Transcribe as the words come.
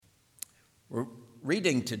We're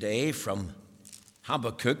reading today from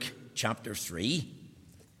Habakkuk chapter 3,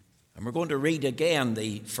 and we're going to read again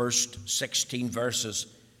the first 16 verses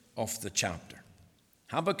of the chapter.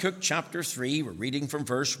 Habakkuk chapter 3, we're reading from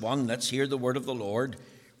verse 1. Let's hear the word of the Lord.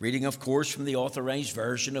 Reading, of course, from the Authorized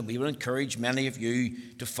Version, and we will encourage many of you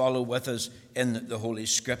to follow with us in the Holy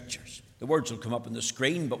Scriptures. The words will come up on the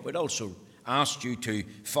screen, but we'd also ask you to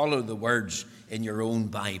follow the words in your own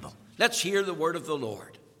Bible. Let's hear the word of the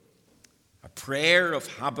Lord. A prayer of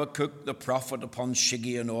Habakkuk the prophet upon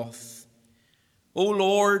Shigionoth. O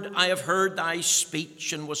Lord, I have heard thy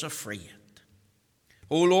speech and was afraid.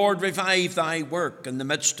 O Lord, revive thy work in the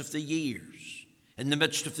midst of the years. In the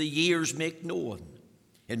midst of the years make known.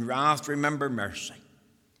 In wrath remember mercy.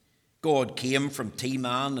 God came from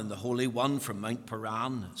Teman, and the Holy One from Mount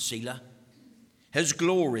Paran, Selah. His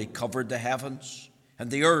glory covered the heavens, and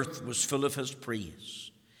the earth was full of his praise.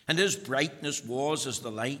 And his brightness was as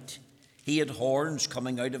the light. He had horns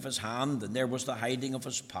coming out of his hand, and there was the hiding of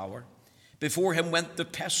his power. Before him went the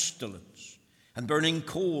pestilence, and burning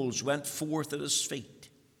coals went forth at his feet.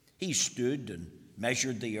 He stood and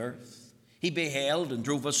measured the earth. He beheld and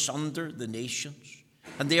drove asunder the nations,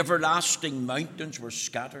 and the everlasting mountains were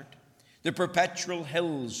scattered. The perpetual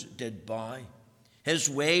hills did bow.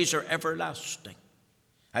 His ways are everlasting.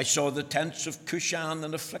 I saw the tents of Cushan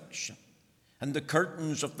in affliction, and the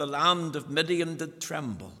curtains of the land of Midian did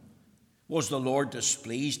tremble. Was the Lord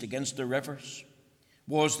displeased against the rivers?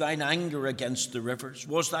 Was thine anger against the rivers?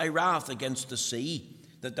 Was thy wrath against the sea,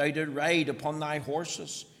 that thou didst ride upon thy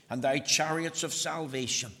horses and thy chariots of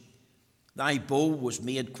salvation? Thy bow was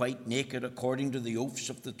made quite naked according to the oaths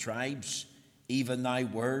of the tribes, even thy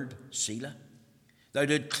word, Selah. Thou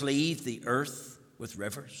didst cleave the earth with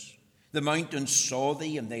rivers. The mountains saw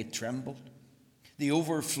thee, and they trembled. The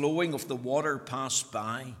overflowing of the water passed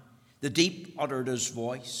by. The deep uttered his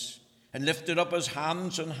voice, and lifted up his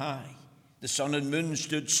hands on high. The sun and moon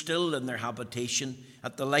stood still in their habitation.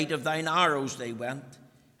 At the light of thine arrows they went,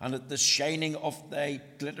 and at the shining of thy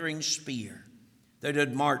glittering spear. Thou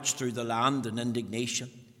didst march through the land in indignation.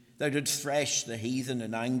 Thou didst thresh the heathen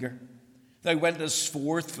in anger. Thou wentest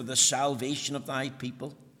forth for the salvation of thy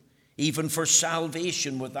people, even for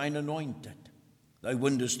salvation with thine anointed. Thou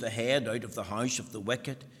woundest the head out of the house of the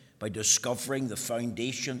wicked by discovering the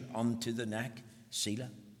foundation unto the neck, Selah.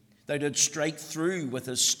 Thou didst strike through with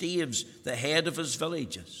his staves the head of his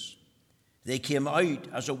villages. They came out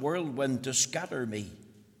as a whirlwind to scatter me.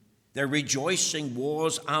 Their rejoicing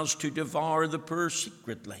was as to devour the poor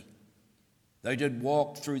secretly. Thou didst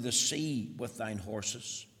walk through the sea with thine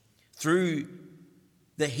horses, through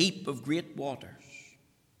the heap of great waters.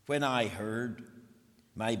 When I heard,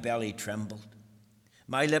 my belly trembled.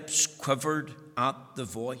 My lips quivered at the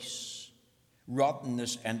voice.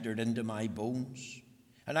 Rottenness entered into my bones.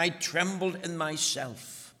 And I trembled in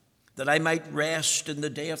myself, that I might rest in the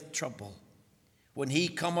day of trouble. When he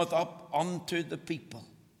cometh up unto the people,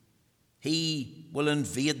 he will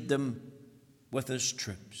invade them with his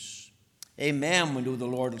troops. Amen. We know the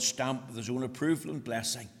Lord will stamp with his own approval and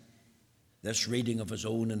blessing this reading of his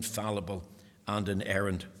own infallible and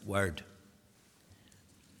inerrant word.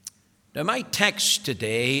 Now, my text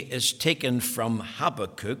today is taken from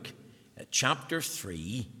Habakkuk chapter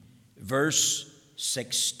 3, verse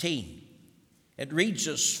 16. It reads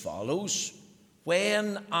as follows: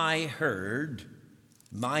 When I heard,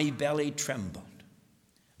 my belly trembled.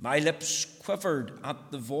 My lips quivered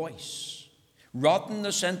at the voice.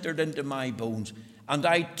 Rottenness entered into my bones, and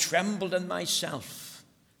I trembled in myself,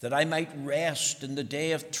 that I might rest in the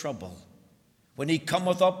day of trouble. When he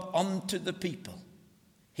cometh up unto the people,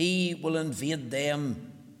 he will invade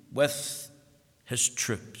them with his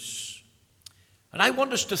troops. And I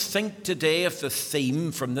want us to think today of the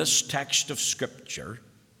theme from this text of Scripture,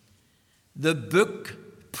 the book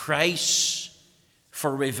Price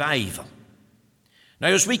for Revival. Now,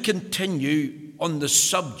 as we continue on the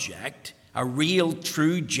subject, a real,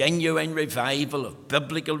 true, genuine revival of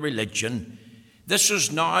biblical religion, this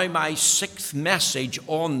is now my 6th message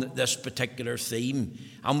on this particular theme,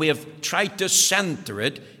 and we have tried to center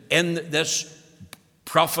it in this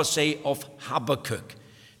prophecy of Habakkuk.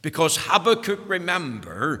 Because Habakkuk,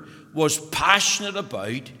 remember, was passionate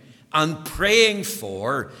about and praying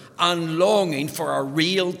for and longing for a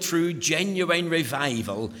real, true, genuine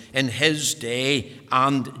revival in his day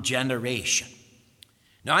and generation.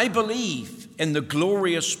 Now, I believe in the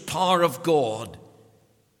glorious power of God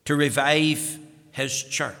to revive his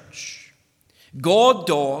church. God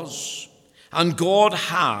does, and God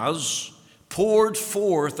has poured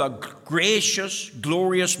forth a gracious,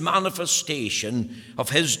 glorious manifestation of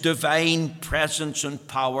his divine presence and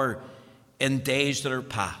power in days that are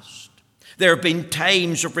past. There have been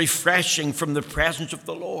times of refreshing from the presence of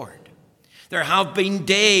the Lord. There have been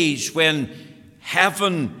days when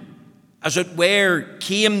heaven, as it were,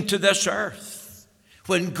 came to this earth,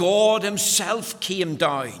 when God himself came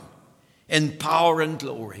down in power and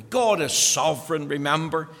glory. God is sovereign,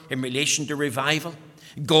 remember, in relation to revival.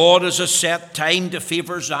 God has a set time to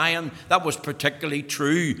favor Zion. That was particularly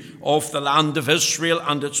true of the land of Israel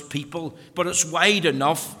and its people, but it's wide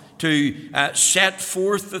enough to set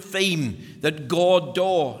forth the theme that God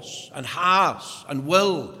does and has and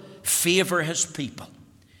will favor his people.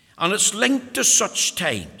 And it's linked to such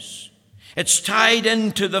times. It's tied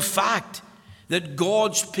into the fact that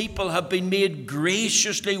God's people have been made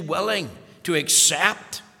graciously willing to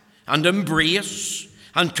accept and embrace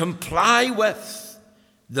and comply with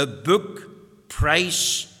the book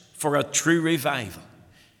price for a true revival.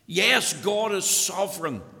 Yes, God is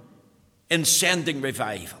sovereign in sending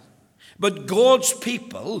revival, but God's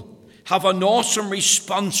people have an awesome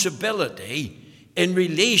responsibility in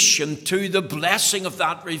relation to the blessing of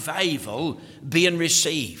that revival being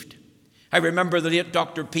received. I remember the late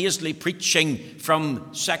Dr. Paisley preaching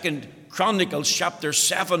from 2 Chronicles chapter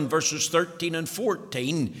 7 verses 13 and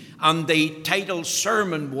 14, and the title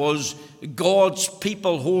sermon was God's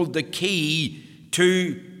People Hold the Key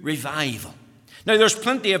to Revival. Now there's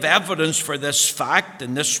plenty of evidence for this fact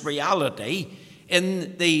and this reality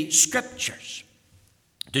in the scriptures.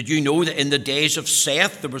 Did you know that in the days of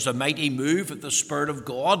Seth there was a mighty move of the Spirit of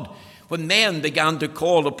God when men began to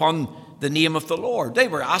call upon the name of the Lord? They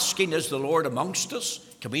were asking, is the Lord amongst us?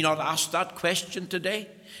 Can we not ask that question today?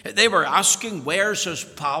 They were asking, where's his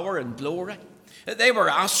power and glory? They were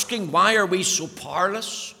asking, why are we so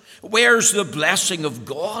powerless? Where's the blessing of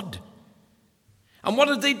God? And what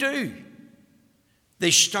did they do?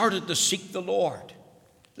 They started to seek the Lord.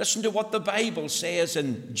 Listen to what the Bible says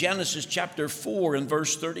in Genesis chapter 4 and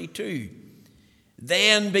verse 32.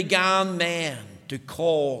 Then began men to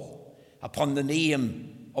call upon the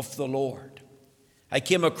name of the Lord. I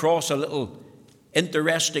came across a little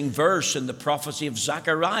interesting verse in the prophecy of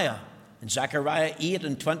Zechariah. In Zechariah 8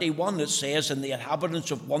 and 21 it says, and the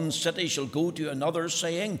inhabitants of one city shall go to another,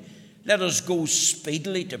 saying, let us go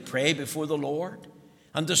speedily to pray before the Lord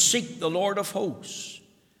and to seek the Lord of hosts.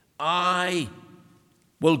 I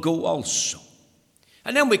will go also.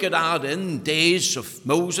 And then we could add in days of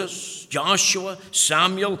Moses, Joshua,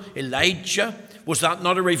 Samuel, Elijah. Was that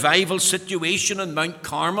not a revival situation in Mount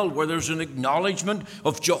Carmel where there's an acknowledgement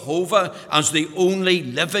of Jehovah as the only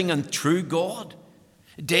living and true God?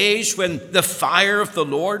 Days when the fire of the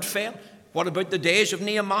Lord fell. What about the days of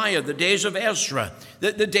Nehemiah, the days of Ezra,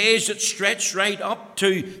 the days that stretched right up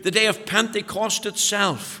to the day of Pentecost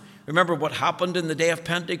itself? Remember what happened in the day of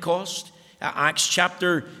Pentecost? Acts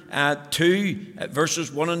chapter 2,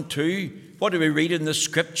 verses 1 and 2. What do we read in the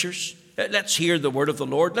scriptures? Let's hear the word of the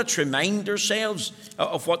Lord. Let's remind ourselves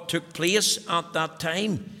of what took place at that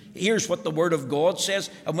time. Here's what the word of God says.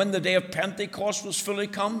 And when the day of Pentecost was fully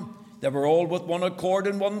come, they were all with one accord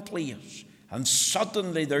in one place. And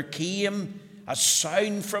suddenly there came a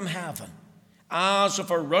sound from heaven, as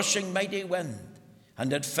of a rushing mighty wind,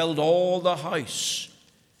 and it filled all the house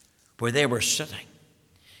where they were sitting.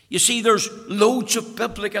 You see, there's loads of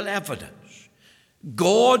biblical evidence.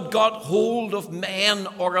 God got hold of man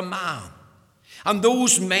or a man, and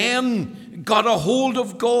those men got a hold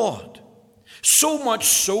of God. So much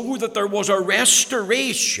so that there was a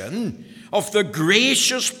restoration of the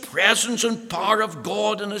gracious presence and power of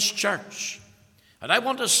God in his church. And I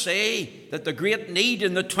want to say that the great need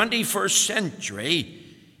in the 21st century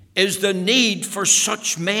is the need for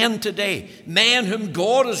such men today. Men whom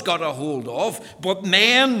God has got a hold of, but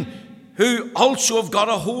men who also have got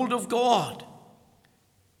a hold of God.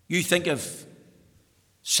 You think of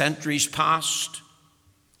centuries past,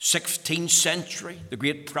 16th century, the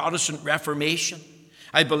great Protestant Reformation,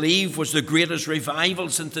 I believe was the greatest revival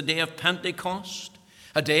since the day of Pentecost.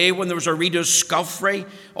 A day when there was a rediscovery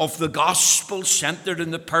of the gospel centered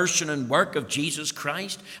in the person and work of Jesus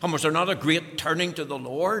Christ. And was there not a great turning to the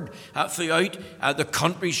Lord throughout the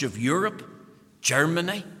countries of Europe,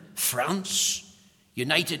 Germany, France,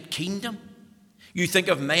 United Kingdom? You think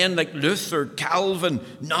of men like Luther, Calvin,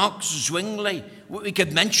 Knox, Zwingli. We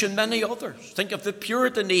could mention many others. Think of the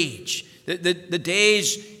Puritan age, the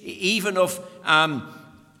days even of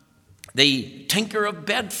the Tinker of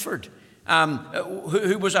Bedford,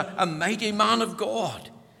 who was a mighty man of God.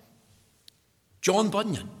 John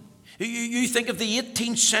Bunyan. You think of the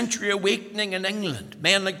 18th century awakening in England,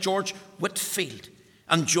 men like George Whitefield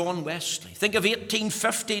and John Wesley. Think of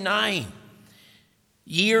 1859,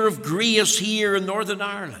 year of grace here in Northern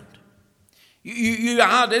Ireland. You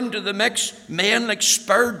add into the mix men like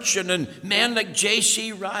Spurgeon and men like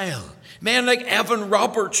J.C. Ryle, men like Evan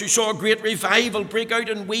Roberts, who saw a great revival break out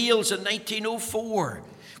in Wales in 1904,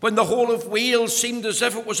 when the whole of Wales seemed as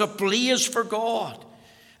if it was ablaze for God.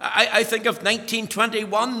 I think of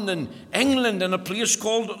 1921 in England in a place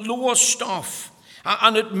called Lowestoft.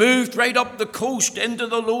 And it moved right up the coast into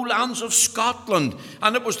the lowlands of Scotland.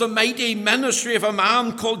 And it was the mighty ministry of a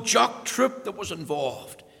man called Jock Troop that was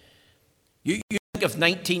involved. You think of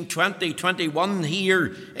 1920-21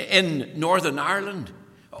 here in Northern Ireland,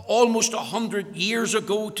 almost 100 years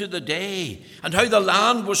ago to the day, and how the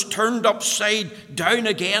land was turned upside down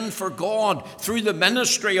again for God through the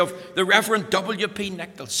ministry of the Reverend W.P.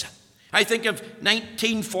 Nicholson. I think of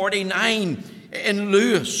 1949 in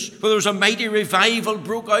Lewis, where there was a mighty revival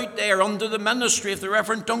broke out there under the ministry of the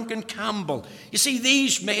Reverend Duncan Campbell. You see,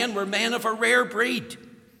 these men were men of a rare breed.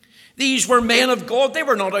 These were men of God. They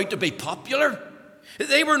were not out to be popular.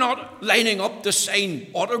 They were not lining up to sign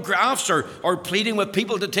autographs or pleading with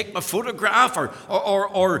people to take my photograph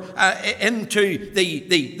or into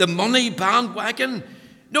the money bandwagon.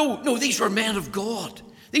 No, these were men of God.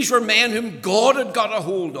 These were men whom God had got a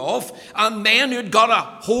hold of, and men who had got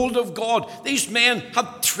a hold of God. These men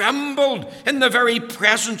had trembled in the very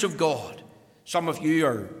presence of God. Some of you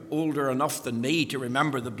are older enough than me to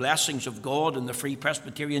remember the blessings of God in the Free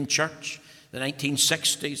Presbyterian Church, the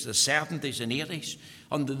 1960s, the 70s and 80s,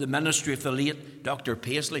 under the ministry of the late Dr.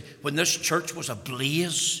 Paisley, when this church was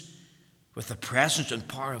ablaze with the presence and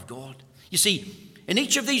power of God. You see, in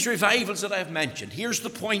each of these revivals that I've mentioned, here's the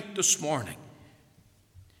point this morning.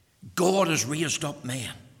 God has raised up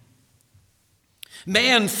men.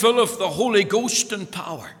 Men full of the Holy Ghost and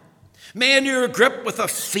power. Men who are gripped with a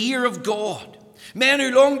fear of God. Men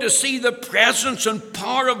who long to see the presence and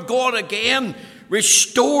power of God again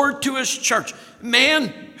restored to his church. Men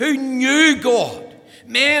who knew God.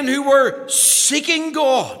 Men who were seeking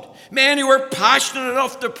God. Men who were passionate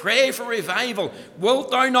enough to pray for revival.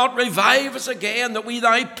 Wilt thou not revive us again, that we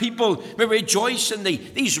thy people may rejoice in thee?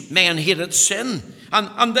 These men hated sin.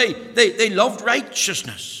 And they loved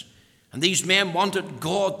righteousness. And these men wanted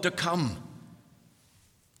God to come.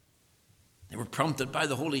 They were prompted by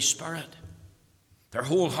the Holy Spirit. Their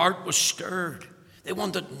whole heart was stirred. They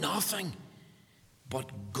wanted nothing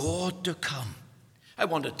but God to come. I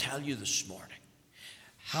want to tell you this morning,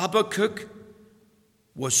 Habakkuk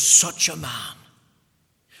was such a man.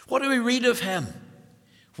 What do we read of him?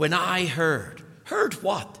 When I heard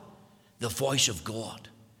what? The voice of God.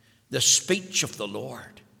 The speech of the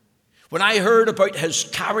Lord. When I heard about his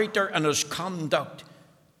character and his conduct,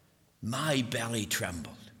 my belly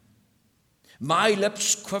trembled. My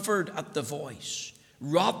lips quivered at the voice.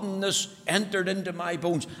 Rottenness entered into my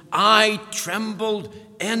bones. I trembled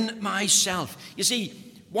in myself. You see,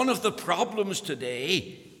 one of the problems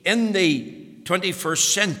today in the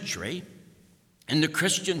 21st century in the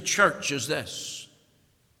Christian church is this.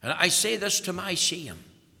 And I say this to my shame.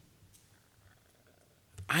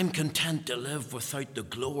 I'm content to live without the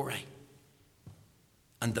glory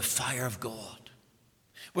and the fire of God,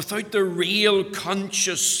 without the real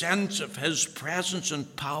conscious sense of his presence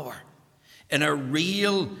and power in a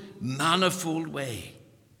real manifold way.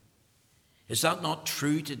 Is that not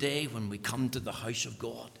true today when we come to the house of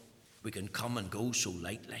God? We can come and go so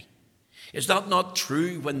lightly. Is that not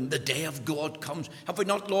true when the day of God comes? Have we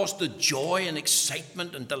not lost the joy and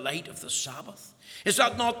excitement and delight of the Sabbath? Is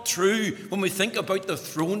that not true when we think about the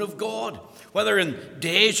throne of God, whether in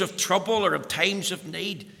days of trouble or of times of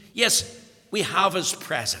need? Yes, we have his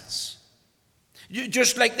presence.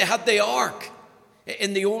 Just like they had the ark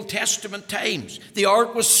in the Old Testament times. The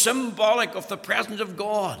ark was symbolic of the presence of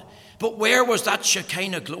God. But where was that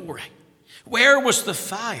Shekinah glory? Where was the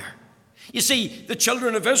fire? You see, the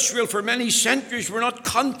children of Israel for many centuries were not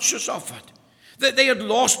conscious of it. They had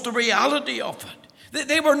lost the reality of it.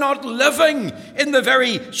 They were not living in the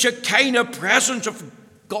very Shekinah presence of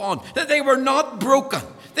God. They were not broken.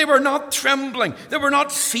 They were not trembling. They were not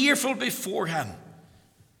fearful before him.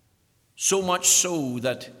 So much so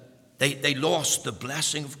that they lost the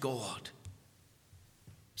blessing of God.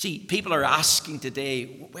 See, people are asking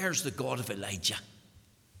today, where's the God of Elijah?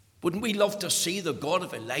 Wouldn't we love to see the God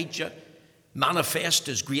of Elijah manifest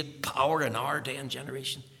his great power in our day and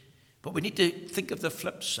generation? But we need to think of the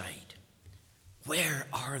flip side. Where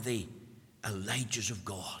are the Elijahs of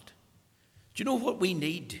God? Do you know what we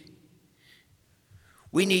need?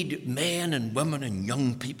 We need men and women and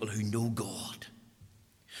young people who know God,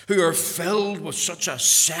 who are filled with such a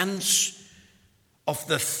sense of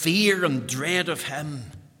the fear and dread of him.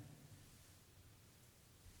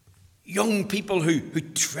 Young people who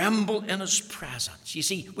tremble in his presence. You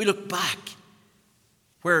see, we look back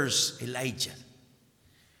Where's Elijah?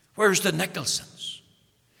 Where's the Nicholsons?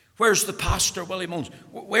 Where's the Pastor William Owens?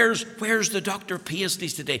 Where's the Dr.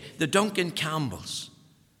 Paisleys today? The Duncan Campbells?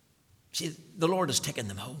 See, the Lord has taken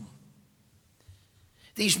them home.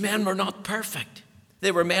 These men were not perfect.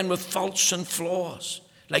 They were men with faults and flaws,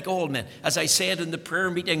 like all men. As I said in the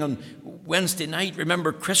prayer meeting on Wednesday night,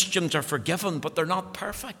 remember, Christians are forgiven, but they're not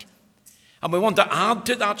perfect. And we want to add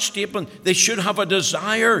to that statement, they should have a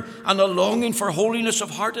desire and a longing for holiness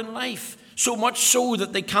of heart and life, so much so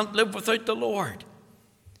that they can't live without the Lord.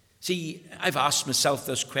 See, I've asked myself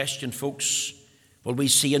this question, folks. Will we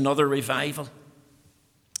see another revival?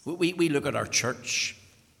 We look at our church.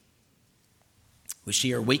 We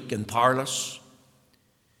see her weak and powerless.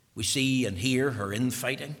 We see and hear her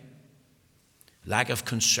infighting, lack of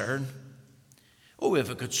concern. Oh, we have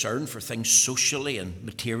a concern for things socially and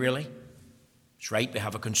materially. It's right, we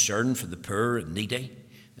have a concern for the poor and needy.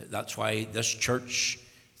 That's why this church,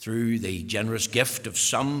 through the generous gift of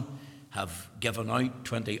some, have given out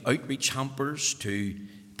 20 outreach hampers to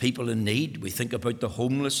people in need. We think about the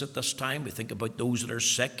homeless at this time. We think about those that are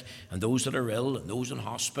sick and those that are ill and those in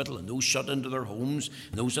hospital and those shut into their homes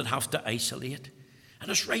and those that have to isolate. And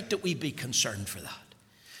it's right that we be concerned for that.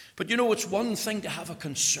 But you know, it's one thing to have a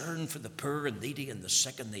concern for the poor and needy and the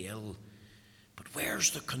sick and the ill. But where's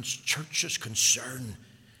the church's concern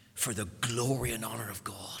for the glory and honor of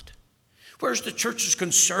God? Where's the church's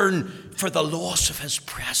concern for the loss of his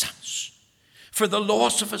presence, for the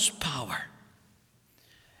loss of his power?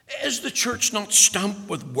 Is the church not stamped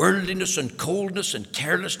with worldliness and coldness and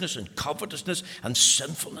carelessness and covetousness and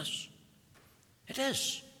sinfulness? It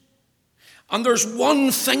is. And there's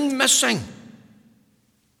one thing missing: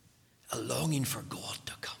 a longing for God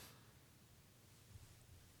to come.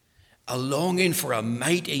 A longing for a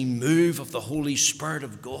mighty move of the Holy Spirit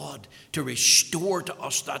of God to restore to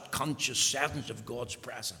us that conscious sense of God's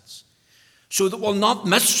presence, so that we'll not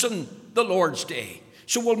miss the Lord's Day.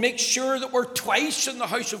 So we'll make sure that we're twice in the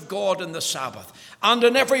house of God in the Sabbath. And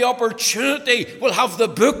in every opportunity, we'll have the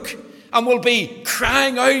book and we'll be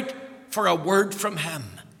crying out for a word from him.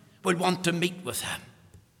 We'll want to meet with him.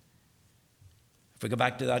 If we go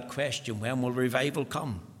back to that question, when will revival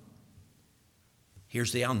come?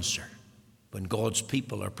 Here's the answer: when God's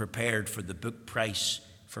people are prepared for the book price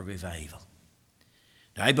for revival.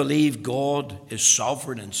 Now, I believe God is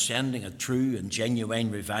sovereign in sending a true and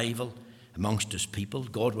genuine revival amongst his people.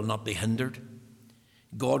 God will not be hindered.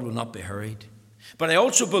 God will not be hurried. But I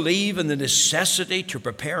also believe in the necessity to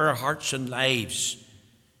prepare our hearts and lives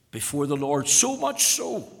before the Lord, so much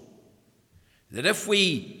so that if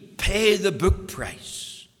we pay the book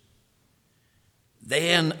price,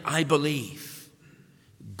 then I believe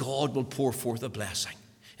God will pour forth a blessing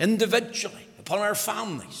individually upon our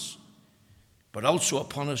families, but also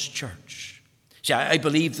upon his church. See, I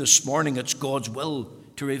believe this morning it's God's will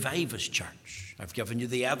to revive his church. I've given you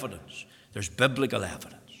the evidence. There's biblical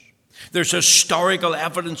evidence. There's historical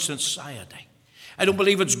evidence in society. I don't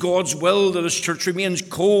believe it's God's will that his church remains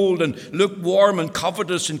cold and lukewarm and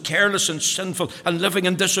covetous and careless and sinful and living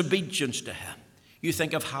in disobedience to him. You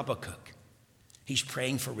think of Habakkuk. He's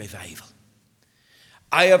praying for revival.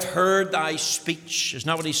 I have heard thy speech. Isn't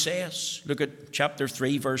that what he says? Look at chapter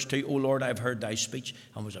 3, verse 2. O Lord, I have heard thy speech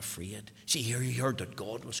and was afraid. See, here he heard that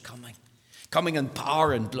God was coming. Coming in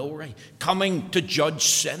power and glory. Coming to judge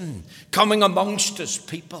sin. Coming amongst his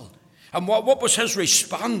people. And what was his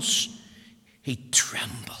response? He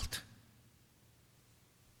trembled.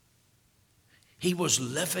 He was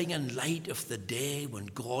living in light of the day when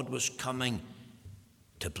God was coming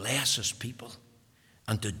to bless his people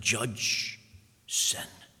and to judge sin.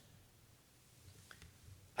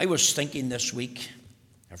 I was thinking this week,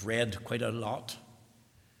 I've read quite a lot.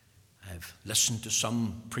 I've listened to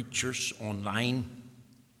some preachers online.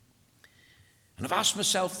 And I've asked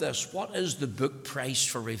myself this: what is the book price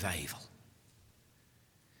for revival?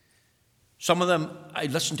 Some of them I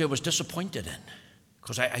listened to, I was disappointed in,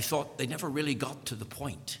 because I thought they never really got to the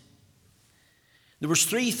point. There was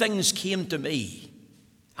three things came to me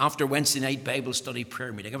after Wednesday night Bible study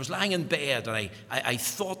prayer meeting. I was lying in bed and I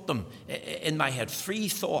thought them in my head, three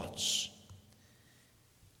thoughts.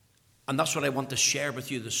 And that's what I want to share with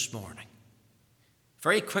you this morning.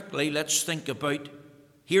 Very quickly, let's think about,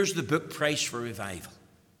 here's the book price for revival.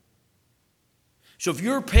 So if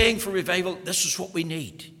you're paying for revival, this is what we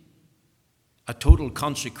need: a total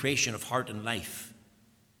consecration of heart and life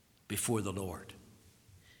before the Lord.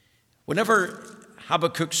 Whenever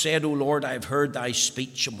Habakkuk said, O Lord, I have heard thy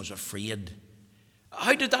speech and was afraid,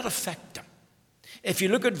 how did that affect him? If you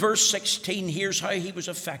look at verse 16, here's how he was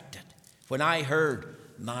affected. When I heard,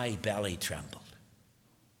 my belly trembled.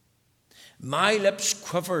 My lips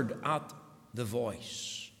quivered at the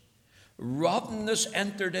voice. Rottenness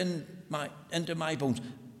entered into my bones,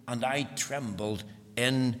 and I trembled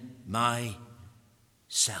in myself.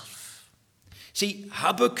 See,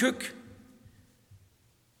 Habakkuk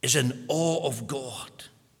is in awe of God.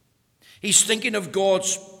 He's thinking of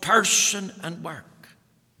God's person and work.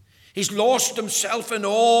 He's lost himself in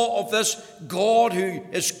awe of this God who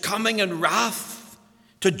is coming in wrath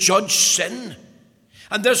to judge sin,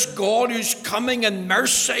 and this God who's coming in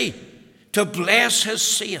mercy to bless his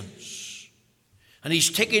saints. And he's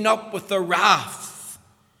taken up with the wrath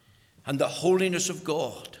and the holiness of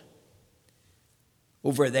God.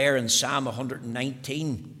 Over there in Psalm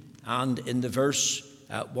 119 and in the verse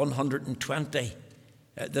 120,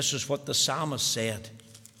 this is what the psalmist said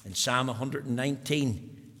in Psalm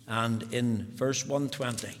 119 and in verse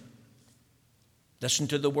 120. Listen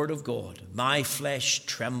to the word of God. My flesh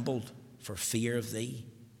trembled for fear of thee,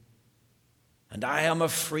 and I am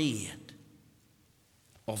afraid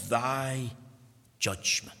of thy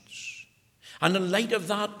judgments. And in light of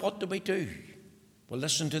that, what do we do? Well,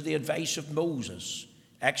 listen to the advice of Moses.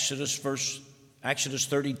 Exodus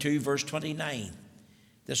 32, verse 29.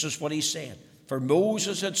 This is what he said. For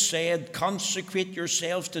Moses had said, consecrate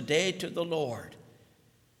yourselves today to the Lord,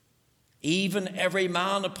 even every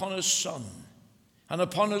man upon his son and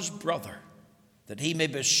upon his brother, that he may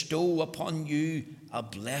bestow upon you a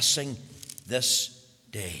blessing this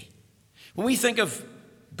day. When we think of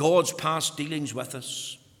God's past dealings with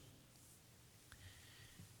us,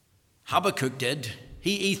 Habakkuk did.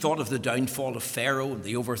 He thought of the downfall of Pharaoh and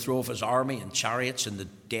the overthrow of his army and chariots in the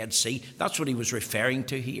Dead Sea. That's what he was referring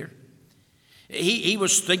to here. He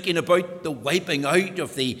was thinking about the wiping out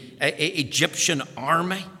of the Egyptian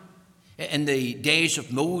army in the days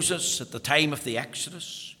of Moses at the time of the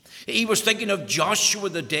Exodus. He was thinking of Joshua,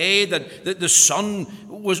 the day that the sun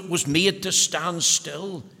was made to stand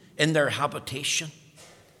still in their habitation.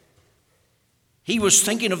 He was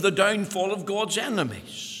thinking of the downfall of God's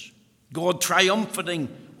enemies, God triumphing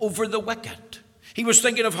over the wicked. He was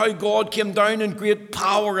thinking of how God came down in great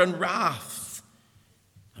power and wrath.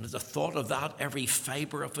 And at the thought of that, every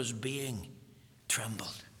fibre of his being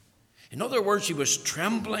trembled. In other words, he was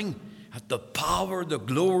trembling at the power, the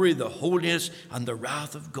glory, the holiness, and the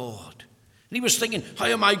wrath of God. And he was thinking, how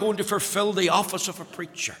am I going to fulfill the office of a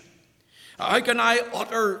preacher? How can I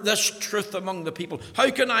utter this truth among the people? How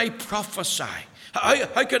can I prophesy?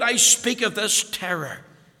 How can I speak of this terror?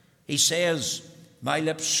 He says, my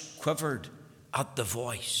lips quivered at the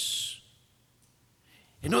voice.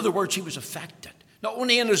 In other words, he was affected, not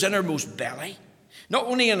only in his innermost belly, not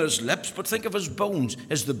only in his lips, but think of his bones.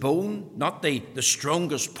 Is the bone not the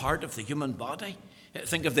strongest part of the human body?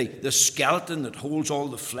 Think of the skeleton that holds all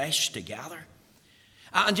the flesh together.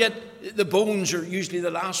 And yet the bones are usually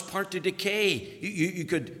the last part to decay. You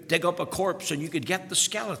could dig up a corpse and you could get the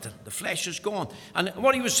skeleton. The flesh is gone. And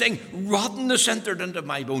what he was saying, rottenness entered into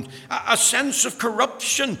my bones. A sense of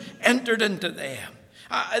corruption entered into them.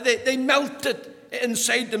 They melted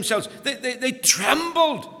inside themselves. They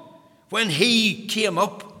trembled when he came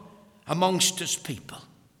up amongst his people.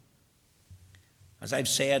 As I've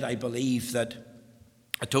said, I believe that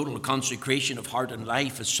a total consecration of heart and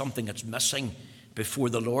life is something that's missing before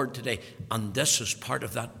the Lord today. And this is part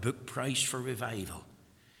of that book prize for revival.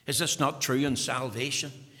 Is this not true in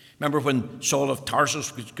salvation? Remember when Saul of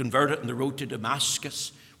Tarsus was converted on the road to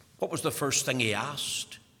Damascus? What was the first thing he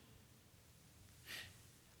asked?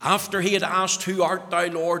 After he had asked, who art thou,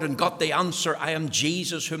 Lord, and got the answer, I am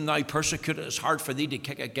Jesus whom thou persecutest, it's hard for thee to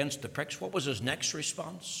kick against the pricks. What was his next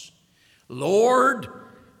response? Lord,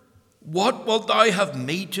 what wilt thou have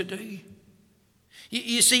me to do?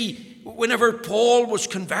 You see, whenever Paul was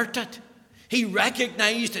converted, he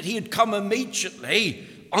recognized that he had come immediately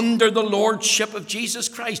under the lordship of Jesus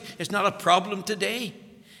Christ. It's not a problem today.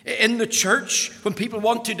 In the church, when people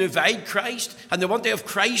want to divide Christ and they want to have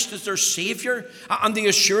Christ as their Savior and the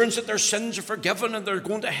assurance that their sins are forgiven and they're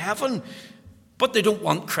going to heaven, but they don't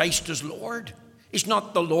want Christ as Lord. He's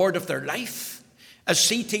not the Lord of their life. As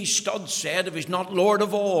C.T. Studd said, if he's not Lord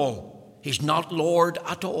of all, he's not Lord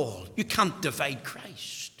at all. You can't divide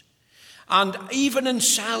Christ. And even in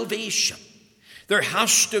salvation, there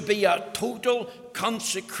has to be a total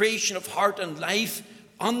consecration of heart and life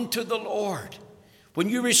unto the Lord. When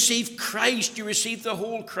you receive Christ, you receive the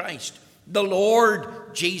whole Christ, the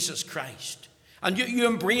Lord Jesus Christ. And you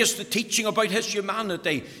embrace the teaching about his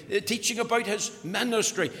humanity, the teaching about his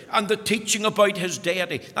ministry, and the teaching about his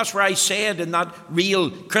deity. That's where I said in that real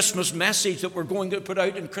Christmas message that we're going to put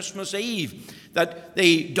out on Christmas Eve, that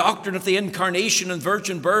the doctrine of the incarnation and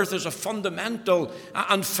virgin birth is a fundamental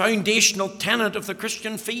and foundational tenet of the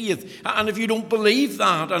Christian faith. And if you don't believe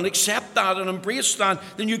that and accept that and embrace that,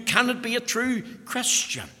 then you cannot be a true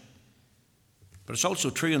Christian. But it's also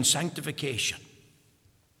true in sanctification.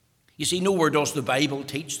 You see, nowhere does the Bible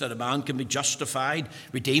teach that a man can be justified,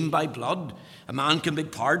 redeemed by blood. A man can be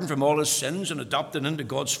pardoned from all his sins and adopted into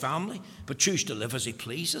God's family, but choose to live as he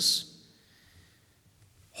pleases.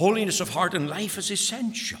 Holiness of heart and life is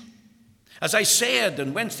essential. As I said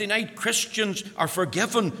on Wednesday night, Christians are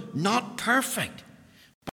forgiven, not perfect.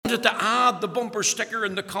 I wanted to add the bumper sticker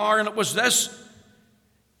in the car, and it was this: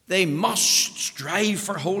 they must strive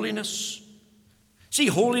for holiness. See,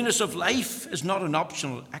 holiness of life is not an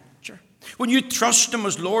optional actor. When you trust him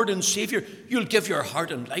as Lord and Savior, you'll give your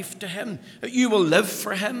heart and life to him. You will live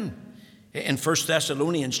for him. In 1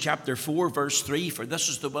 Thessalonians chapter 4, verse 3, for this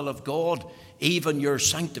is the will of God, even your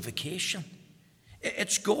sanctification.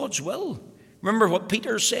 It's God's will. Remember what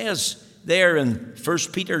Peter says there in 1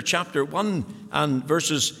 Peter chapter 1 and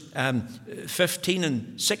verses 15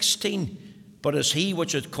 and 16. But as he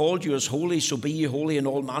which hath called you is holy, so be ye holy in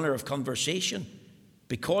all manner of conversation.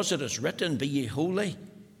 Because it is written, be ye holy,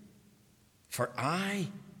 for I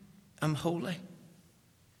am holy.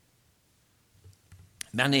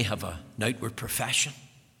 Many have an outward profession.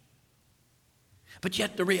 But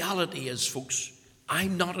yet the reality is, folks,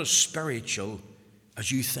 I'm not as spiritual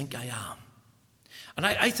as you think I am. And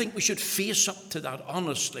I think we should face up to that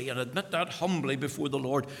honestly and admit that humbly before the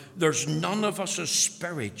Lord. There's none of us as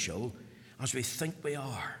spiritual as we think we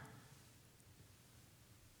are.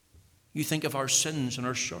 You think of our sins and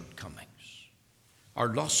our shortcomings, our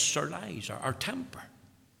lusts, our lies, our temper.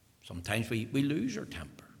 Sometimes we lose our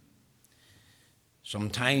temper.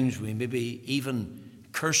 Sometimes we maybe even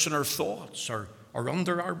curse in our thoughts or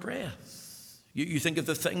under our breath. You think of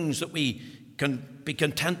the things that we can be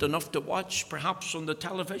content enough to watch, perhaps on the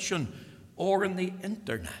television or in the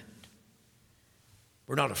internet.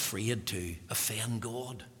 We're not afraid to offend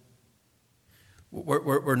God.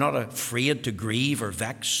 We're not afraid to grieve or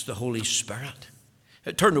vex the Holy Spirit.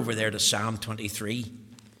 Turn over there to Psalm 23.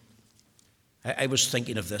 I was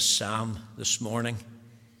thinking of this psalm this morning.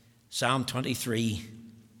 Psalm 23.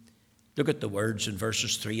 Look at the words in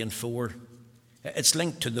verses 3 and 4. It's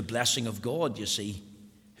linked to the blessing of God, you see.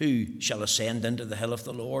 Who shall ascend into the hill of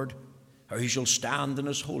the Lord? Or who shall stand in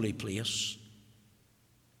his holy place?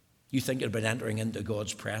 You thinking about entering into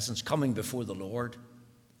God's presence, coming before the Lord?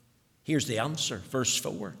 Here's the answer, verse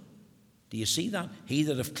 4. Do you see that? He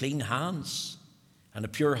that hath clean hands and a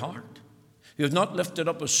pure heart, who hath not lifted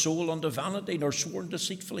up his soul unto vanity, nor sworn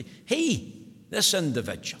deceitfully. He, this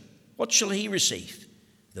individual, what shall he receive?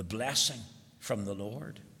 The blessing from the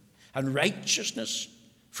Lord, and righteousness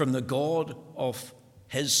from the God of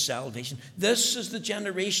his salvation. This is the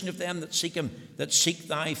generation of them that seek him, that seek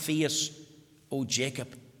thy face, O Jacob,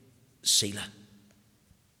 Selah.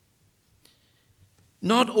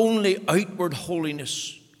 Not only outward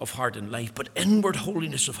holiness of heart and life, but inward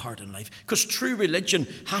holiness of heart and life. Because true religion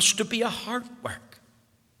has to be a heart work.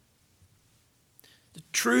 The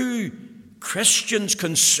true Christian's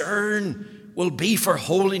concern will be for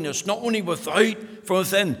holiness, not only without, from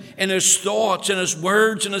within, in his thoughts, in his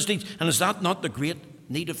words, in his deeds. And is that not the great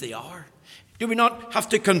need of the hour? Do we not have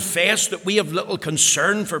to confess that we have little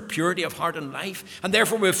concern for purity of heart and life, and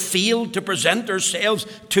therefore we have failed to present ourselves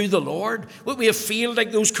to the Lord? We have failed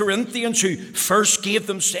like those Corinthians who first gave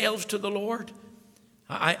themselves to the Lord.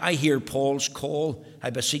 I hear Paul's call.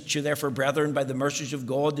 I beseech you therefore, brethren, by the mercies of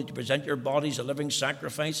God, that you present your bodies a living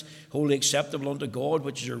sacrifice, wholly acceptable unto God,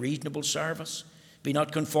 which is a reasonable service. Be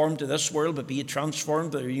not conformed to this world, but be ye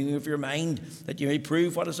transformed by the renewing of your mind, that you may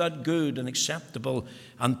prove what is that good and acceptable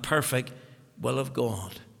and perfect will of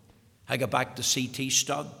God. I go back to C.T.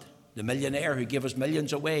 Studd, the millionaire who gave us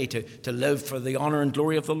millions away to live for the honor and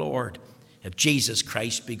glory of the Lord. If Jesus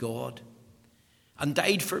Christ be God and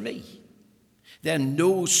died for me, then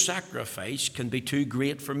no sacrifice can be too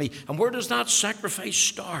great for me. And where does that sacrifice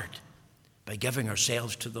start? By giving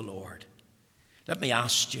ourselves to the Lord. Let me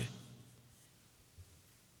ask you,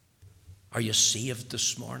 are you saved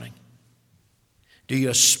this morning? Do you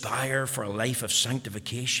aspire for a life of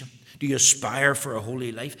sanctification? Do you aspire for a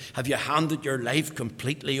holy life? Have you handed your life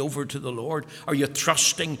completely over to the Lord? Are you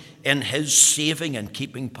trusting in his saving and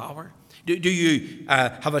keeping power? Do you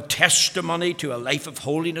have a testimony to a life of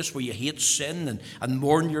holiness where you hate sin and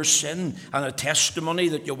mourn your sin, and a testimony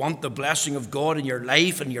that you want the blessing of God in your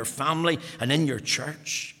life and your family and in your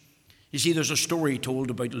church? You see, there's a story told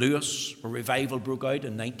about Lewis, where revival broke out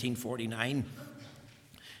in 1949.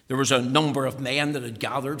 There was a number of men that had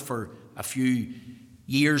gathered for a few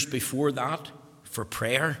years before that for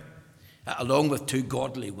prayer, along with 2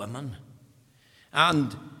 godly women.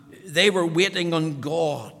 And they were waiting on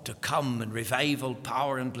God to come in revival,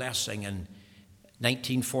 power and blessing in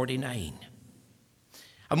 1949.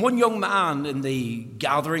 And one young man in the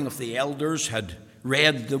gathering of the elders had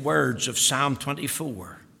read the words of Psalm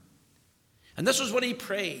 24. And this is what he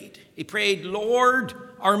prayed. He prayed, "Lord,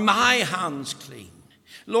 are my hands clean?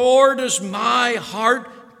 Lord, is my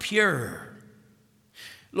heart pure?"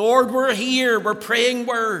 Lord, we're here, we're praying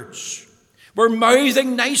words, we're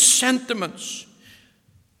mouthing nice sentiments,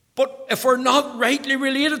 but if we're not rightly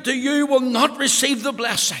related to you, we'll not receive the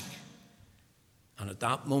blessing. And at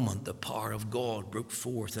that moment, the power of God broke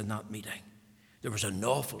forth in that meeting. There was an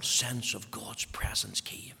awful sense of God's presence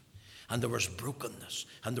came. And there was brokenness,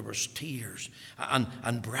 and there was tears,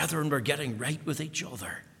 and brethren were getting right with each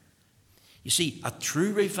other. You see, a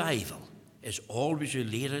true revival is always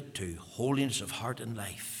related to holiness of heart and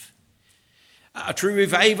life. A true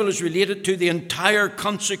revival is related to the entire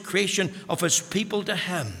consecration of his people to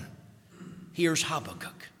him. Here's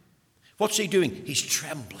Habakkuk. What's he doing? He's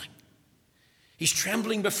trembling. He's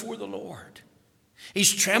trembling before the Lord.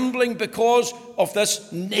 He's trembling because of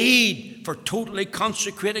this need for totally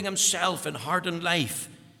consecrating himself in heart and life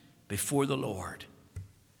before the Lord.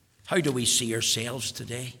 How do we see ourselves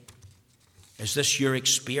today? Is this your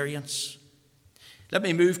experience? Let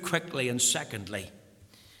me move quickly, and secondly,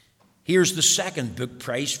 here's the second book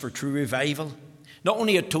price for true revival. Not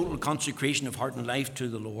only a total consecration of heart and life to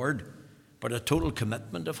the Lord, but a total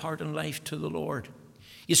commitment of heart and life to the Lord.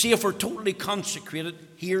 You see, if we're totally consecrated,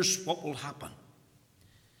 here's what will happen.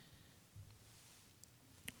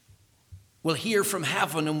 We'll hear from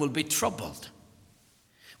heaven and we'll be troubled.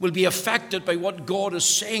 We'll be affected by what God is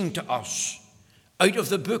saying to us out of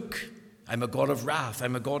the book. I'm a God of wrath.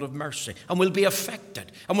 I'm a God of mercy. And we'll be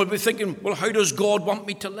affected. And we'll be thinking, well, how does God want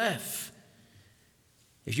me to live?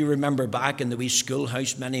 If you remember back in the wee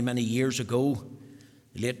schoolhouse many, many years ago,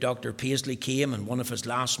 the late Dr. Paisley came, and one of his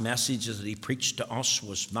last messages that he preached to us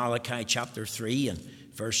was Malachi chapter 3 and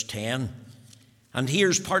verse 10. And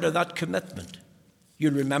here's part of that commitment.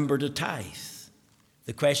 You'll remember to tithe.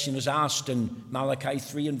 The question is asked in Malachi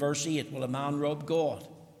 3 and verse 8, will a man rob God?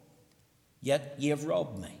 Yet ye have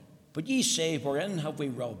robbed me. But ye say, wherein have we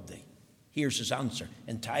robbed thee? Here's his answer,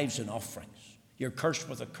 in tithes and offerings. You're cursed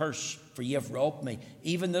with a curse, for ye have robbed me,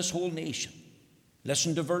 even this whole nation.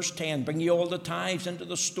 Listen to verse 10, bring ye all the tithes into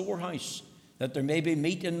the storehouse, that there may be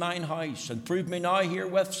meat in mine house, and prove me now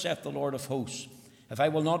herewith, saith the Lord of hosts, if I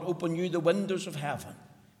will not open you the windows of heaven,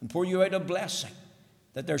 and pour you out a blessing,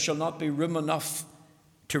 that there shall not be room enough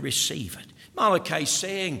to receive it. Malachi's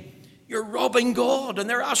saying, you're robbing God, and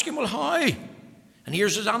they're asking, well, how? And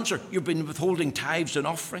here's his answer, you've been withholding tithes and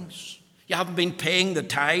offerings. You haven't been paying the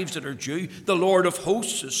tithes that are due. The Lord of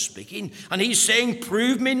hosts is speaking, and he's saying,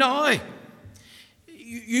 prove me now.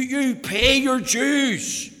 You pay your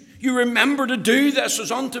dues. You remember to do this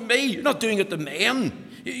as unto me. You're not doing it to men.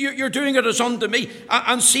 You're doing it as unto me.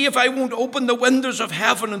 And see if I won't open the windows of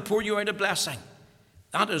heaven and pour you out a blessing.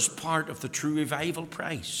 That is part of the true revival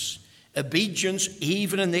price. Obedience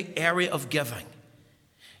even in the area of giving.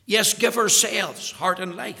 Yes, give ourselves, heart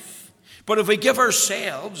and life. But if we give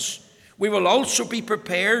ourselves, we will also be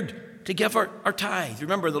prepared to give our tithe.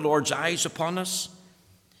 Remember the Lord's eyes upon us?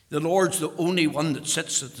 The Lord's the only one that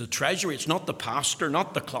sits at the treasury. It's not the pastor,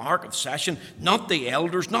 not the clerk of session, not the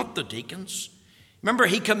elders, not the deacons. Remember,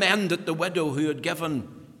 he commended the widow who had given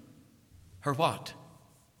her what?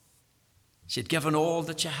 She had given all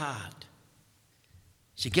that she had.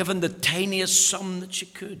 She had given the tiniest sum that she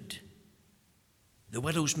could. The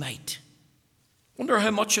widow's mite. Wonder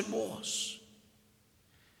how much it was.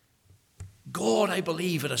 God, I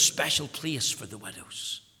believe, had a special place for the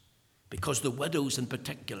widows. Because the widows in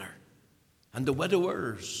particular, and the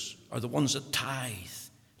widowers, are the ones that tithe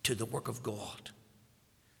to the work of God.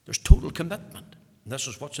 There's total commitment. And this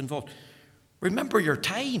is what's involved. Remember your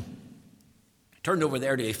time. Turn over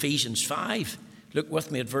there to Ephesians 5. Look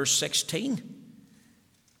with me at verse 16.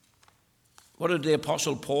 What did the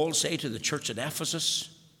Apostle Paul say to the church at Ephesus?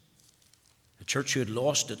 A church who had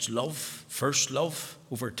lost its love, first love,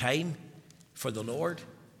 over time for the Lord.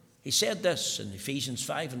 He said this in Ephesians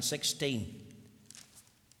 5 and 16.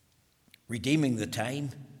 Redeeming the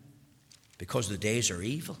time, because the days are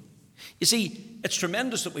evil. You see, it's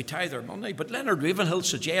tremendous that we tithe our money, but Leonard Ravenhill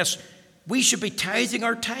suggests we should be tithing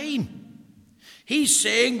our time. He's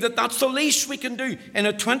saying that that's the least we can do. In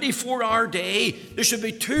a 24-hour day, there should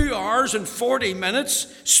be 2 hours and 40 minutes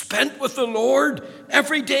spent with the Lord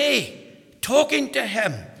every day, talking to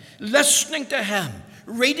Him, listening to Him,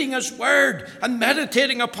 reading His Word, and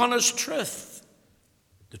meditating upon His truth.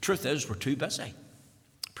 The truth is, we're too busy.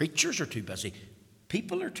 Preachers are too busy.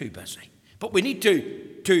 People are too busy. But we need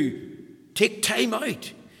to take time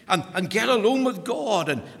out and get alone with God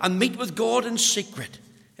and meet with God in secret.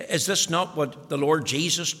 Is this not what the Lord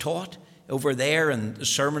Jesus taught over there in the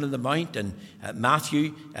Sermon on the Mount in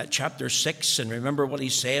Matthew chapter 6? And remember what He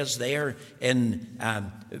says there in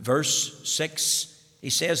verse 6. He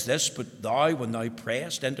says this, "But thou, when thou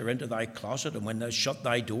prayest, enter into thy closet, and when thou shut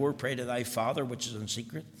thy door, pray to thy Father which is in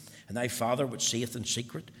secret, and thy Father which seeth in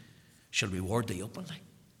secret shall reward thee openly."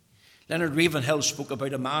 Leonard Ravenhill spoke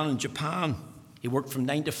about a man in Japan. He worked from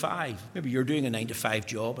 9 to 5. Maybe you're doing a 9 to 5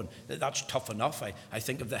 job, and that's tough enough. I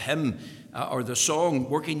think of the hymn or the song,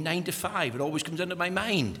 "Working 9 to 5. It always comes into my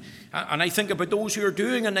mind. And I think about those who are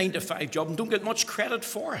doing a 9 to 5 job and don't get much credit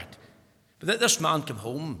for it. But this man came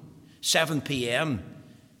home, 7 p.m.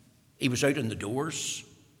 He was out on the doors.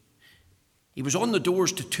 He was on the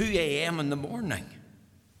doors to 2 a.m. in the morning.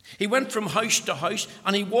 He went from house to house,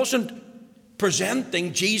 and he wasn't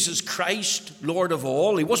presenting Jesus Christ, Lord of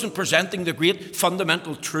all. He wasn't presenting the great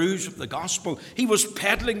fundamental truths of the gospel. He was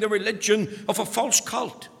peddling the religion of a false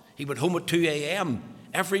cult. He went home at 2 a.m.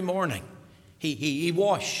 every morning. He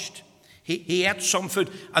washed. He ate some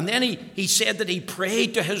food. And then he said that he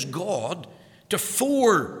prayed to his God to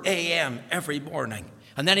 4 a.m. every morning.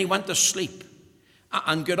 And then he went to sleep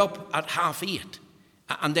and got up at 7:30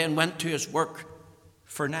 and then went to his work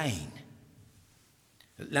for 9.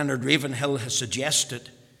 Leonard Ravenhill has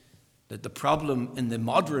suggested that the problem in the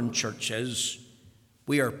modern church is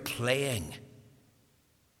we are playing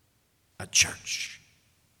at church.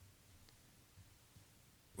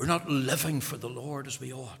 We're not living for the Lord as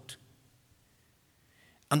we ought.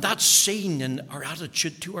 And that's seen in our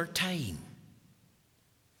attitude to our time.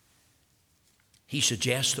 He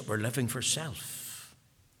suggests that we're living for self.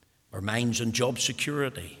 Our minds on job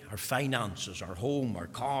security, our finances, our home, our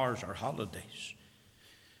cars, our holidays.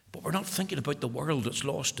 But we're not thinking about the world that's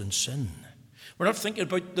lost in sin. We're not thinking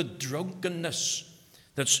about the drunkenness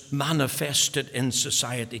that's manifested in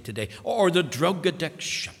society today, or the drug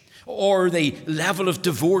addiction, or the level of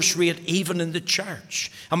divorce rate even in the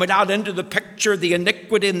church. And we'd add into the picture the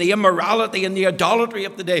iniquity and the immorality and the idolatry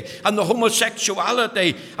of the day and the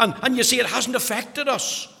homosexuality. And you see, it hasn't affected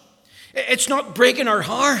us. It's not breaking our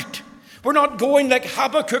heart. We're not going like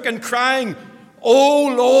Habakkuk and crying,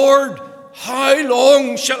 "Oh Lord, how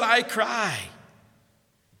long shall I cry?"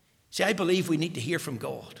 See, I believe we need to hear from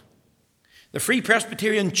God. The Free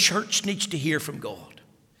Presbyterian Church needs to hear from God.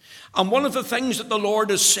 And one of the things that the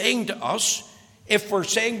Lord is saying to us, if we're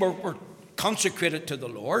saying we're consecrated to the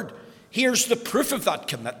Lord, here's the proof of that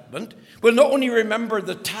commitment. We'll not only remember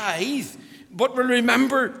the tithe, but we'll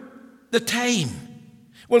remember the time.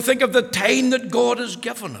 We'll think of the time that God has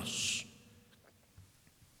given us.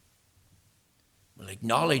 We'll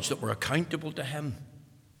acknowledge that we're accountable to Him.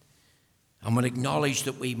 And we'll acknowledge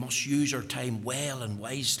that we must use our time well and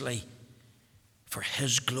wisely for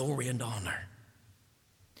His glory and honour.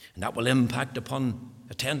 And that will impact upon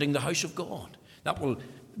attending the house of God. That will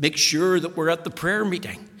make sure that we're at the prayer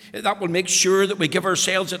meeting. That will make sure that we give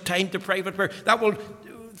ourselves a time to private prayer. That will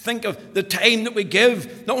think of the time that we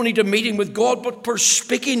give, not only to meeting with God, but for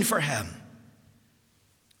speaking for Him.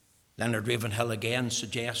 Leonard Ravenhill again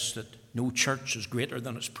suggests that no church is greater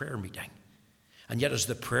than its prayer meeting. And yet is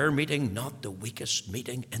the prayer meeting not the weakest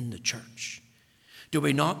meeting in the church? Do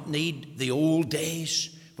we not need the old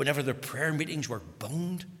days whenever the prayer meetings were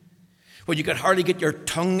boned? When you could hardly get your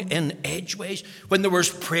tongue in edgeways? When there was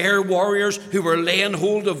prayer warriors who were laying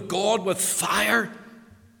hold of God with fire?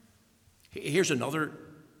 Here's another.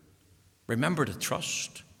 Remember to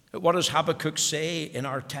trust. What does Habakkuk say in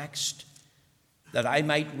our text? That I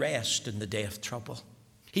might rest in the day of trouble.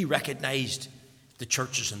 He recognized the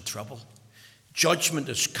church is in trouble. Judgment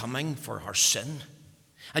is coming for our sin.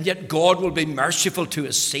 And yet God will be merciful to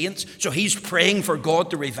His saints. So he's praying for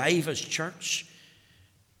God to revive His church.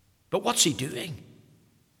 But what's he doing?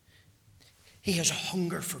 He has a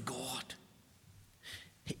hunger for God.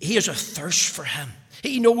 He has a thirst for Him.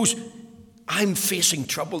 He knows, I'm facing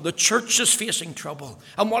trouble. The church is facing trouble.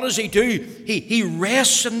 And what does he do? He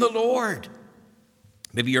rests in the Lord.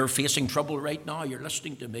 Maybe you're facing trouble right now. You're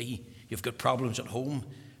listening to me. You've got problems at home,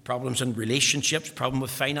 problems in relationships, problem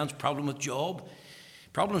with finance, problem with job.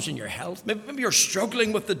 Problems in your health. Maybe you're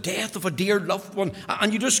struggling with the death of a dear loved one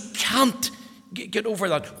and you just can't get over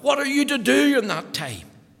that. What are you to do in that time?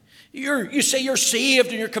 You say you're saved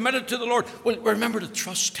and you're committed to the Lord. Well, remember to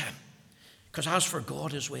trust him. Because as for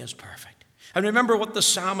God, his way is perfect. And remember what the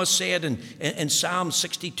psalmist said in Psalm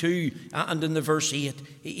 62 and in the verse 8.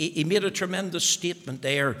 He made a tremendous statement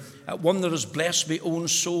there. One that has blessed my own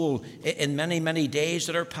soul in many, many days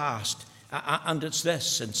that are past. And it's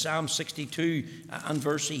this in Psalm 62 and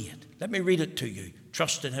verse 8. Let me read it to you.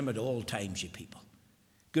 Trust in him at all times, you people.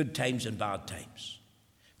 Good times and bad times.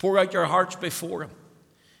 Pour out your hearts before him.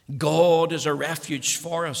 God is a refuge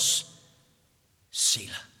for us.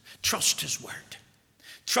 Selah. Trust his word.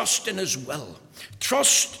 Trust in his will.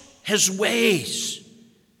 Trust his ways.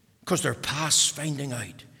 Because they're past finding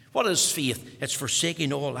out. What is faith? It's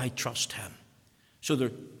forsaking all, I trust him. So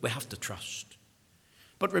we have to trust.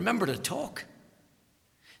 But remember to talk.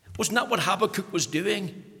 Wasn't that what Habakkuk was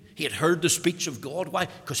doing? He had heard the speech of God. Why?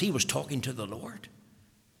 Because he was talking to the Lord.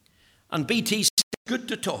 And BT said it's good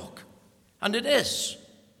to talk. And it is.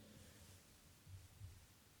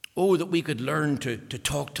 Oh, that we could learn to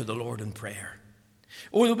talk to the Lord in prayer.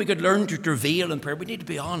 Oh, that we could learn to travail in prayer. We need to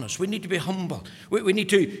be honest. We need to be humble. We need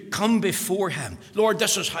to come before him. Lord,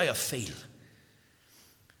 this is how I feel.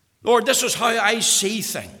 Lord, this is how I see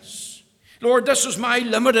things. Lord, this is my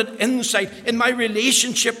limited insight in my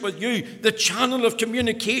relationship with you. The channel of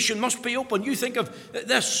communication must be open. You think of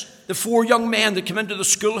this, the 4 young men that came into the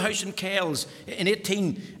schoolhouse in Kells in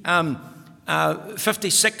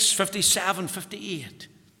 1856, 57, 58.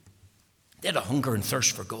 They had a hunger and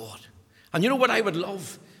thirst for God. And you know what I would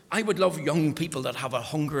love? I would love young people that have a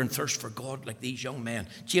hunger and thirst for God like these young men.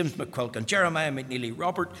 James McQuilkin, Jeremiah McNeely,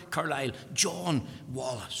 Robert Carlyle, John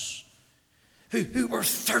Wallace. Who were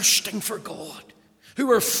thirsting for God. Who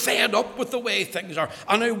were fed up with the way things are.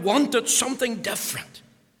 And who wanted something different.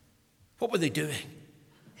 What were they doing?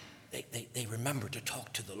 They remembered to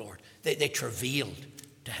talk to the Lord. They travailed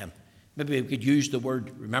to him. Maybe we could use the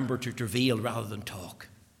word remember to travail rather than talk.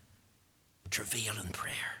 Travail in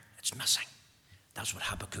prayer. It's missing. That's what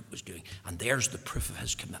Habakkuk was doing. And there's the proof of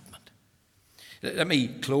his commitment. Let me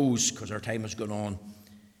close because our time has gone on.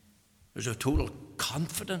 There's a total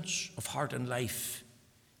confidence of heart and life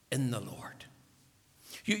in the Lord.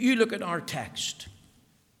 You look at our text.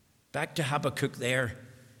 Back to Habakkuk there.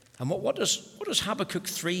 And what does Habakkuk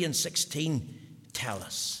 3 and 16 tell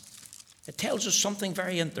us? It tells us something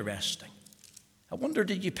very interesting. I wonder,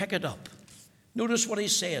 did you pick it up? Notice what he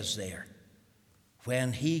says there.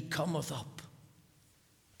 When he cometh up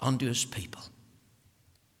unto his people,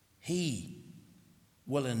 he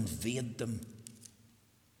will invade them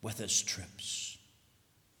with his troops.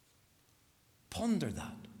 Ponder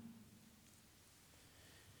that.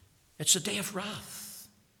 It's a day of wrath.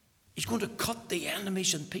 He's going to cut the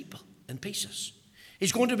enemies in pieces.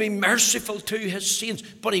 He's going to be merciful to his saints,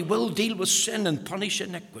 but he will deal with sin and punish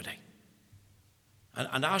iniquity.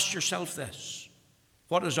 And ask yourself this,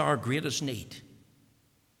 what is our greatest need?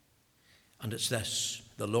 And it's this,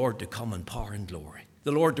 the Lord to come in power and glory.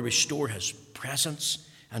 The Lord to restore his presence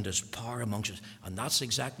and his power amongst us. And that's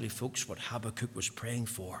exactly, folks, what Habakkuk was praying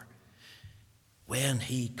for. When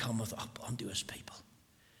he cometh up unto his people.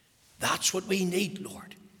 That's what we need,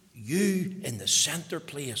 Lord. You in the center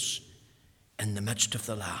place in the midst of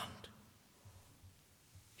the land.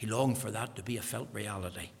 He longed for that to be a felt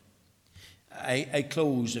reality. I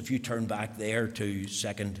close, if you turn back there to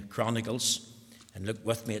 2 Chronicles and look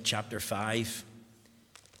with me at chapter 5,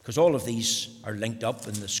 because all of these are linked up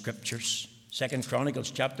in the scriptures. 2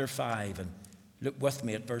 Chronicles chapter 5, and look with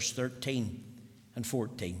me at verse 13 and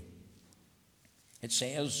 14. It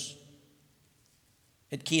says,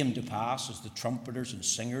 it came to pass as the trumpeters and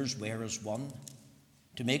singers were as one,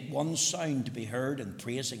 to make one sound to be heard in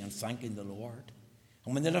praising and thanking the Lord.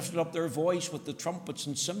 And when they lifted up their voice with the trumpets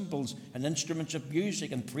and cymbals and instruments of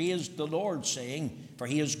music and praised the Lord, saying, for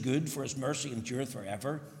he is good, for his mercy endureth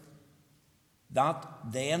forever, that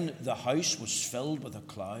then the house was filled with a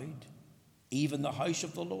cloud, even the house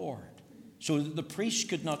of the Lord, so that the priests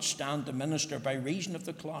could not stand to minister by reason of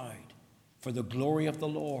the cloud, for the glory of the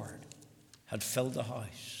Lord had filled the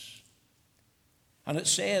house. And it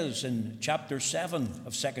says in chapter 7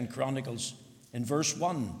 of 2 Chronicles, in verse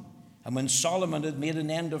 1, and when Solomon had made an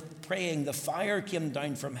end of praying, the fire came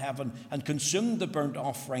down from heaven and consumed the burnt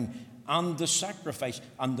offering and the sacrifice,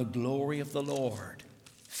 and the glory of the Lord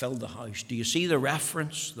filled the house. Do you see the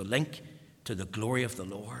reference, the link to the glory of the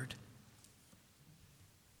Lord?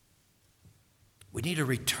 We need a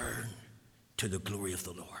return to the glory of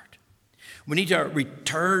the Lord. We need to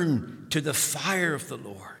return to the fire of the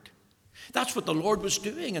Lord. That's what the Lord was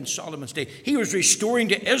doing in Solomon's day. He was restoring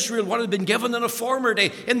to Israel what had been given in a former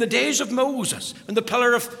day, in the days of Moses, and the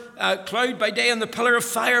pillar of cloud by day and the pillar of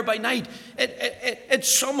fire by night. It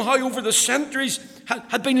somehow over the centuries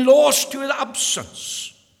had been lost to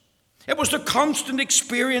absence. It was the constant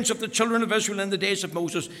experience of the children of Israel in the days of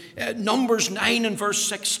Moses. Numbers 9 and verse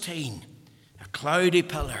 16. A cloudy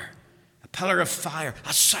pillar, a pillar of fire,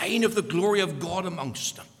 a sign of the glory of God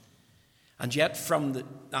amongst them. And yet from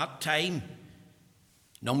that time,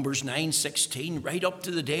 Numbers 9:16, right up to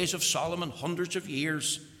the days of Solomon, hundreds of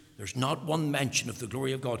years, there's not one mention of the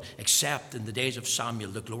glory of God, except in the days of Samuel,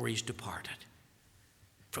 the glory is departed.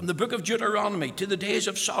 From the book of Deuteronomy to the days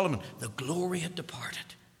of Solomon, the glory had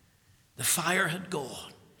departed. The fire had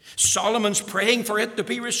gone. Solomon's praying for it to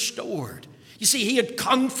be restored. You see, he had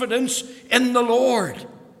confidence in the Lord.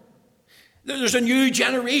 There's a new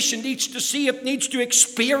generation needs to see it, needs to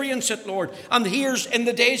experience it, Lord. And here's in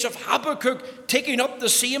the days of Habakkuk taking up the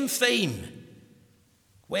same theme.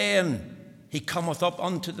 When he cometh up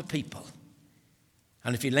unto the people.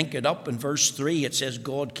 And if you link it up in verse 3, it says,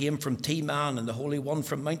 God came from Teman and the Holy One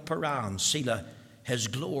from Mount Paran. Selah, his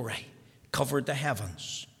glory covered the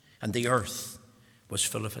heavens and the earth was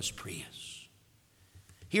full of his praise.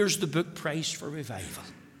 Here's the book price for revival.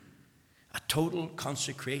 A total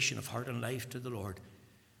consecration of heart and life to the Lord.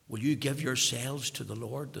 Will you give yourselves to the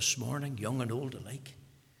Lord this morning, young and old alike?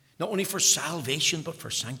 Not only for salvation, but for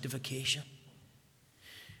sanctification.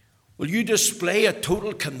 Will you display a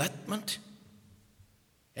total commitment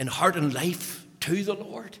in heart and life to the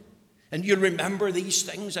Lord? And you'll remember these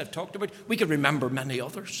things I've talked about. We can remember many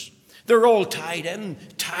others. They're all tied in.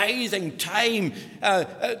 Tithing, time,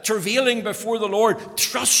 travailing before the Lord,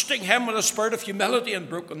 trusting him with a spirit of humility and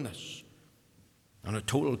brokenness. And a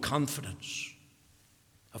total confidence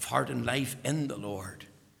of heart and life in the Lord.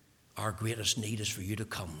 Our greatest need is for you to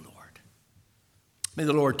come, Lord. May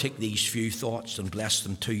the Lord take these few thoughts and bless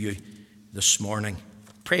them to you this morning.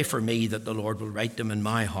 Pray for me that the Lord will write them in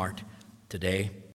my heart today.